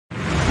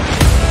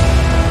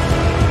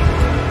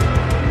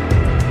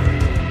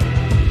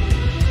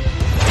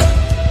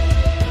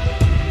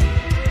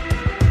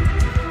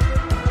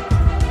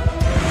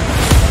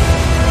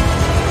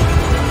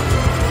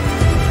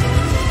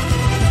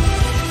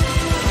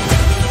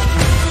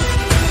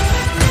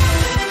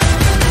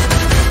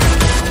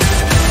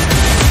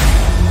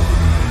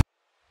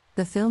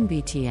The film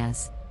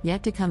BTS,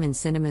 yet to come in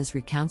cinemas,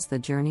 recounts the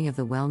journey of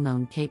the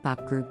well-known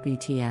K-pop group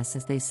BTS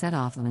as they set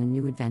off on a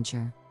new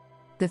adventure.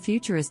 The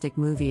futuristic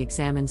movie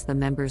examines the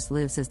members'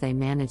 lives as they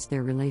manage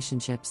their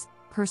relationships,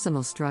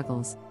 personal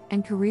struggles,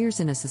 and careers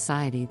in a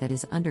society that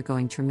is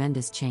undergoing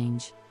tremendous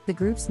change. The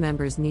group's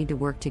members need to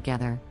work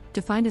together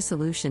to find a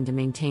solution to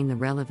maintain the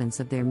relevance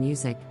of their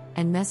music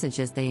and message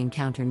as they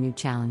encounter new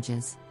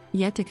challenges.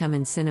 Yet to come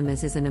in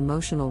cinemas is an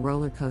emotional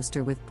roller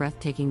coaster with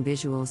breathtaking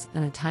visuals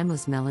and a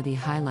timeless melody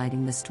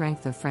highlighting the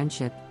strength of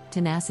friendship,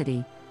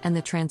 tenacity, and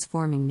the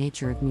transforming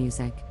nature of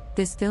music.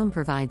 This film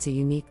provides a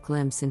unique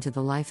glimpse into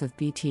the life of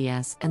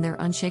BTS and their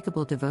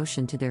unshakable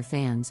devotion to their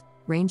fans,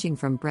 ranging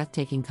from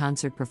breathtaking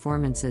concert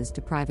performances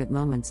to private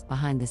moments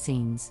behind the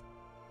scenes.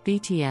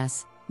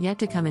 BTS, yet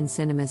to come in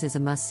cinemas is a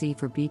must-see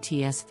for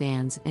BTS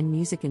fans and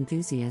music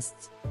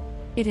enthusiasts.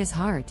 It has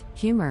heart,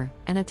 humor,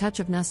 and a touch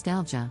of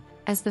nostalgia.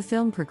 As the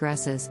film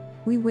progresses,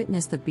 we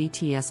witness the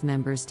BTS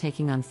members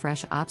taking on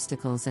fresh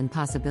obstacles and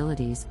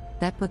possibilities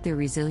that put their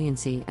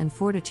resiliency and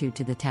fortitude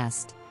to the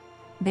test.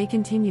 They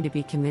continue to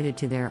be committed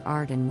to their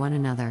art and one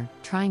another,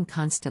 trying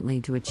constantly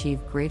to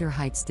achieve greater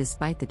heights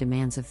despite the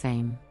demands of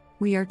fame.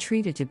 We are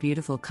treated to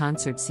beautiful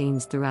concert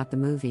scenes throughout the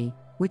movie,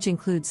 which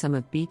include some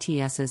of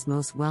BTS's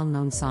most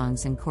well-known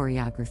songs and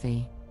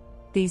choreography.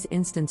 These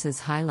instances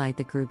highlight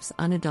the group's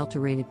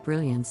unadulterated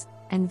brilliance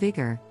and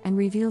vigor, and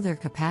reveal their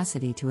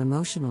capacity to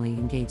emotionally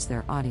engage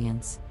their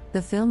audience.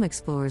 The film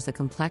explores the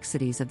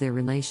complexities of their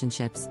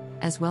relationships,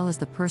 as well as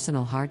the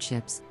personal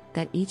hardships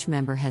that each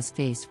member has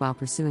faced while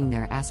pursuing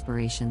their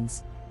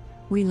aspirations.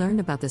 We learn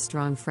about the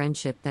strong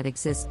friendship that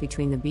exists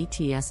between the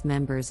BTS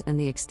members and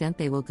the extent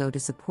they will go to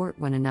support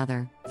one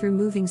another, through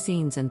moving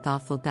scenes and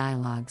thoughtful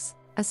dialogues.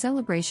 A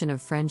celebration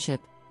of friendship,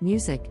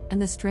 music,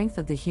 and the strength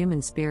of the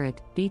human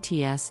spirit,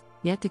 BTS,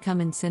 yet to come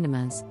in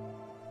cinemas.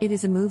 It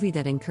is a movie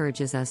that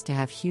encourages us to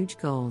have huge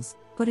goals,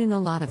 put in a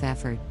lot of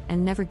effort,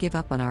 and never give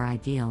up on our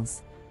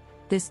ideals.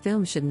 This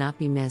film should not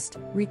be missed,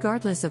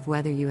 regardless of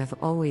whether you have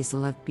always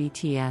loved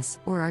BTS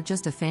or are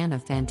just a fan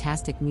of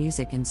fantastic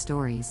music and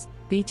stories.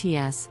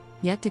 BTS,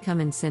 yet to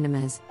come in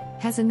cinemas,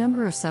 has a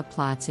number of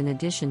subplots in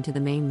addition to the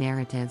main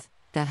narrative,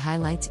 that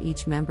highlights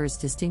each member's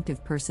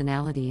distinctive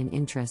personality and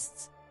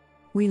interests.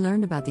 We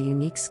learn about the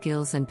unique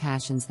skills and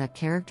passions that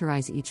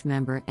characterize each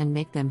member and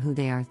make them who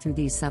they are through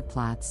these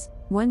subplots.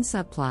 One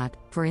subplot,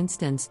 for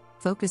instance,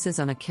 focuses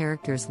on a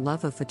character's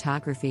love of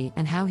photography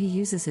and how he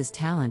uses his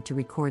talent to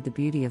record the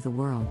beauty of the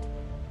world.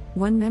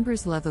 One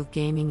member's love of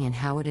gaming and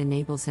how it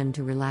enables him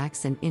to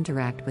relax and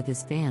interact with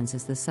his fans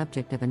is the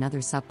subject of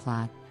another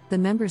subplot. The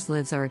members'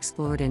 lives are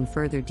explored in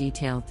further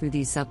detail through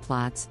these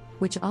subplots,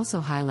 which also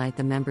highlight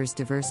the members'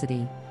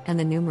 diversity and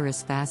the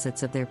numerous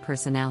facets of their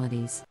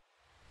personalities.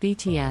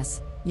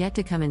 BTS, yet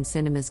to come in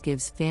cinemas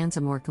gives fans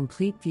a more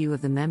complete view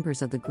of the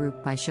members of the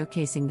group by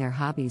showcasing their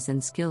hobbies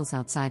and skills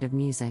outside of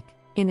music.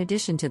 In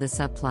addition to the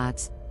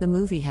subplots, the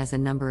movie has a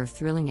number of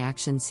thrilling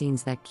action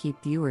scenes that keep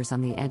viewers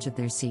on the edge of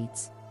their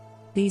seats.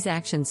 These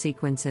action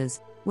sequences,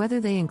 whether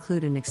they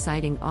include an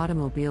exciting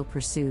automobile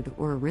pursuit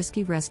or a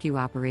risky rescue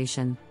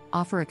operation,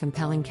 offer a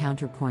compelling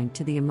counterpoint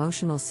to the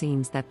emotional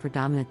scenes that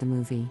predominate the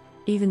movie.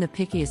 Even the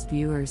pickiest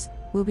viewers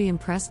will be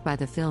impressed by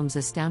the film's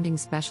astounding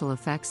special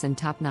effects and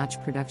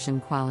top-notch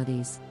production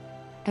qualities.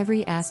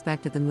 Every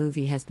aspect of the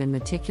movie has been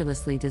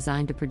meticulously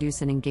designed to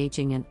produce an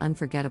engaging and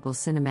unforgettable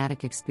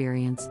cinematic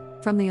experience,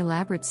 from the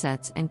elaborate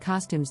sets and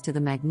costumes to the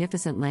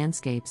magnificent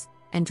landscapes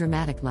and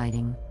dramatic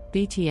lighting.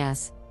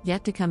 BTS,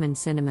 yet to come in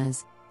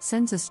cinemas,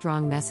 sends a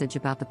strong message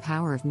about the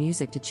power of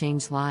music to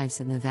change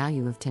lives and the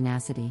value of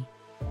tenacity.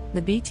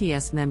 The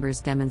BTS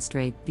members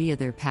demonstrate via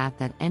their path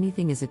that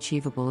anything is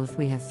achievable if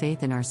we have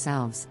faith in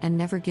ourselves and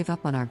never give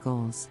up on our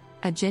goals.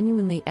 A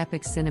genuinely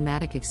epic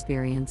cinematic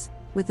experience,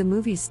 with the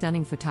movie's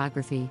stunning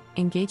photography,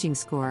 engaging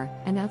score,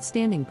 and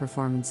outstanding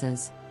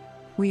performances.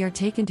 We are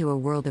taken to a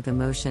world of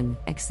emotion,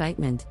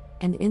 excitement,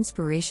 and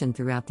inspiration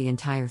throughout the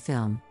entire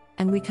film,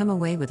 and we come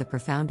away with a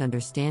profound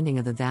understanding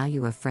of the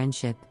value of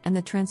friendship and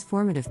the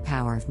transformative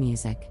power of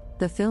music.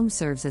 The film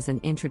serves as an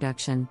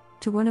introduction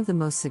to one of the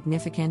most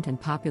significant and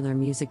popular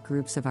music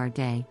groups of our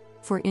day,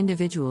 for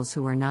individuals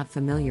who are not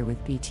familiar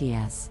with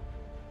BTS.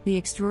 The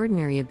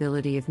extraordinary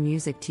ability of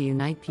music to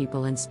unite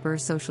people and spur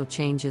social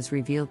change is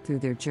revealed through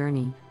their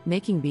journey,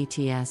 making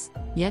BTS,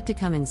 yet to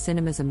come in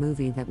cinemas a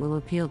movie that will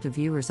appeal to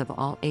viewers of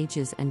all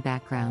ages and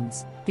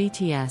backgrounds.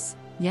 BTS,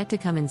 yet to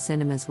come in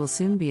cinemas will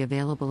soon be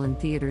available in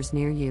theaters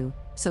near you,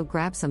 so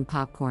grab some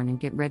popcorn and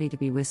get ready to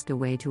be whisked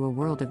away to a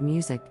world of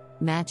music,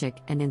 magic,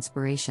 and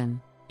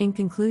inspiration. In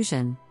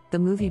conclusion, the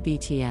movie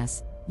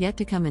BTS, yet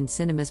to come in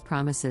cinemas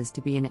promises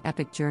to be an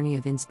epic journey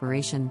of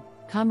inspiration,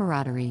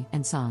 camaraderie,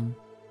 and song.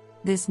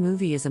 This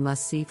movie is a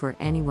must-see for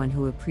anyone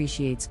who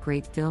appreciates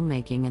great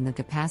filmmaking and the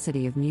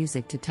capacity of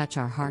music to touch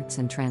our hearts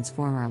and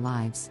transform our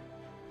lives.